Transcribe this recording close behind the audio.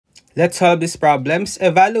Let's solve these problems.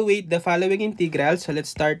 Evaluate the following integrals. So let's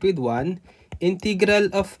start with 1. Integral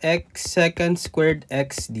of x secant squared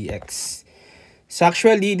x dx. So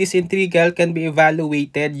actually, this integral can be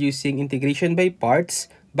evaluated using integration by parts,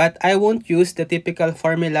 but I won't use the typical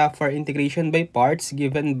formula for integration by parts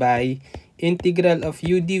given by integral of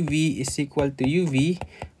u dv is equal to uv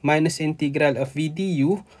minus integral of v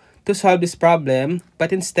du to solve this problem,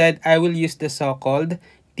 but instead I will use the so-called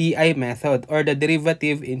DI method or the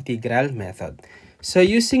derivative integral method. So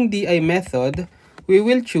using DI method, we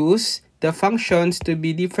will choose the functions to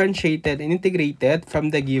be differentiated and integrated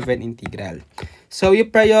from the given integral. So we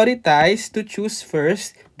prioritize to choose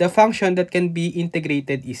first the function that can be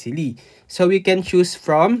integrated easily. So we can choose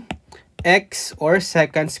from x or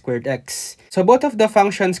secant squared x. So both of the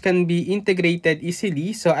functions can be integrated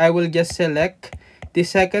easily. So I will just select the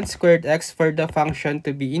secant squared x for the function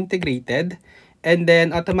to be integrated. And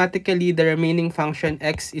then automatically the remaining function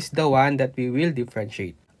x is the one that we will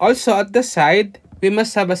differentiate. Also at the side, we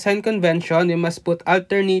must have a sign convention. We must put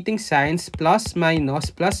alternating signs, plus, minus,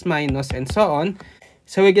 and so on.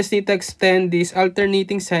 So we just need to extend these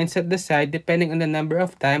alternating signs at the side depending on the number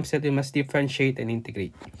of times that we must differentiate and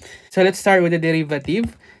integrate. So let's start with the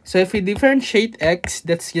derivative. So if we differentiate x,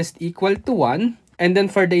 that's just equal to 1. And then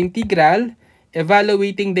for the integral,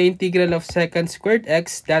 evaluating the integral of secant squared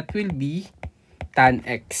x, that will be tan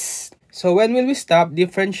x. So when will we stop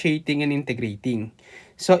differentiating and integrating?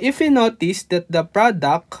 So if we notice that the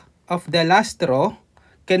product of the last row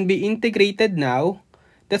can be integrated now,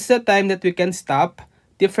 that's the time that we can stop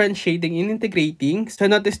differentiating and integrating. So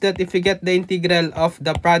notice that if we get the integral of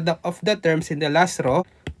the product of the terms in the last row,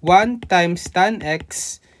 1 times tan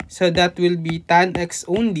x, so that will be tan x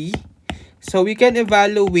only. So we can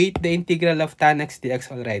evaluate the integral of tan x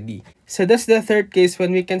dx already. So that's the third case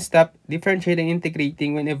when we can stop differentiating and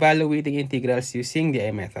integrating when evaluating integrals using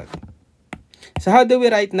the method. So how do we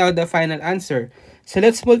write now the final answer? So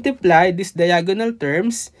let's multiply these diagonal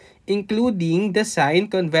terms, including the sign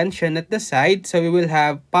convention at the side. So we will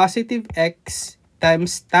have positive x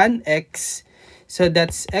times tan x. So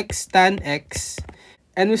that's x tan x.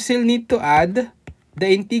 And we still need to add the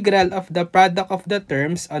integral of the product of the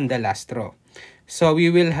terms on the last row. So we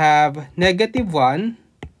will have negative 1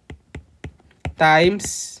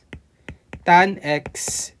 times tan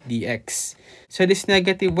x dx. So this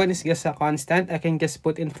negative 1 is just a constant. I can just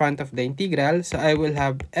put in front of the integral. So I will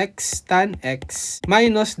have x tan x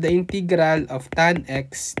minus the integral of tan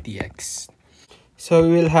x dx. So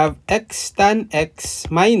we will have x tan x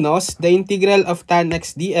minus the integral of tan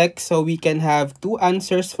x dx. So we can have two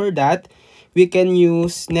answers for that. We can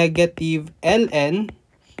use negative ln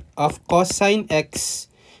of cosine x.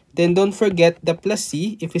 Then don't forget the plus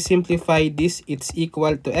c. If we simplify this, it's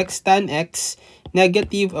equal to x tan x,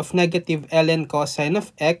 negative of negative ln cosine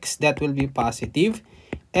of x, that will be positive,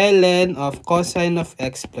 ln of cosine of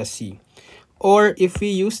x plus c. Or if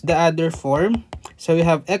we use the other form, so we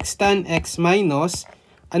have x tan x minus,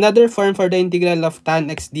 another form for the integral of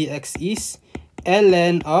tan x dx is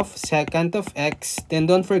ln of secant of x, then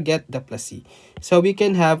don't forget the plus c. So we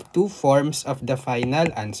can have two forms of the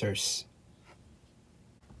final answers.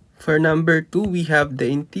 For number 2, we have the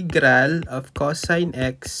integral of cosine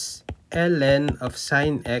x ln of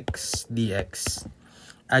sine x dx.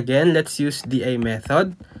 Again, let's use DI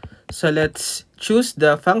method. So let's choose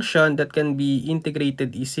the function that can be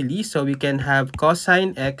integrated easily. So we can have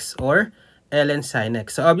cosine x or ln sine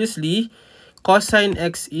x. So obviously, cosine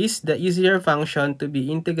x is the easier function to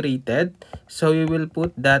be integrated. So we will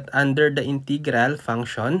put that under the integral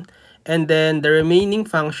function. And then the remaining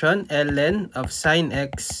function, ln of sine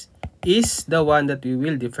x, is the one that we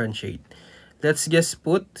will differentiate. Let's just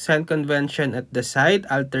put sign convention at the side,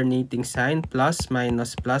 alternating sign, plus,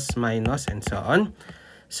 minus, and so on.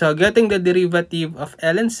 So getting the derivative of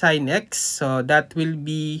ln sine x, so that will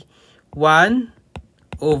be 1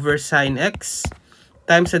 over sine x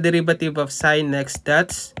times the derivative of sine x,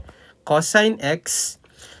 that's cosine x.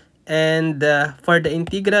 And for the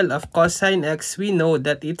integral of cosine x, we know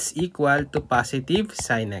that it's equal to positive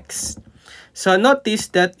sine x. So notice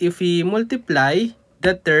that if we multiply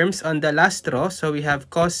the terms on the last row, so we have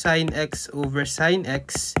cosine x over sine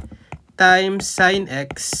x times sine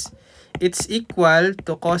x, it's equal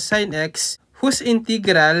to cosine x, whose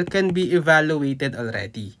integral can be evaluated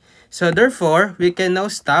already. So therefore, we can now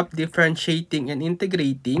stop differentiating and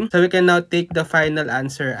integrating. So we can now take the final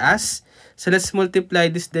answer as, so let's multiply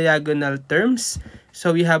these diagonal terms.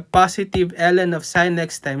 So we have positive ln of sine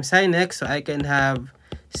x times sine x. So I can have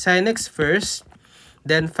sine x first,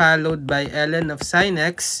 then followed by ln of sine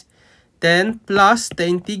x, then plus the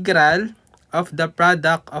integral of the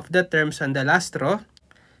product of the terms on the last row,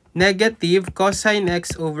 negative cosine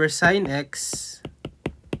x over sine x,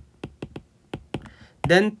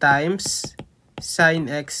 then times sine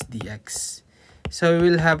x dx. So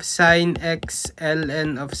we will have sine x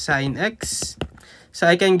ln of sine x. So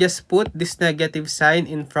I can just put this negative sign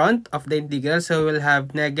in front of the integral. So we'll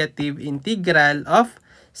have negative integral of,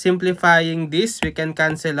 simplifying this, we can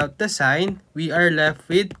cancel out the sign. We are left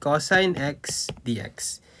with cosine x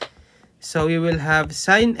dx. So we will have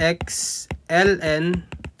sine x ln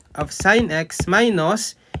of sine x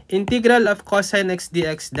minus integral of cosine x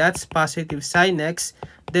dx, that's positive sine x.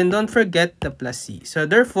 Then don't forget the plus c. So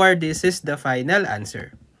therefore, this is the final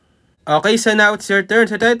answer. Okay, so now it's your turn.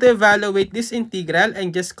 So try to evaluate this integral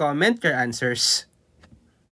and just comment your answers.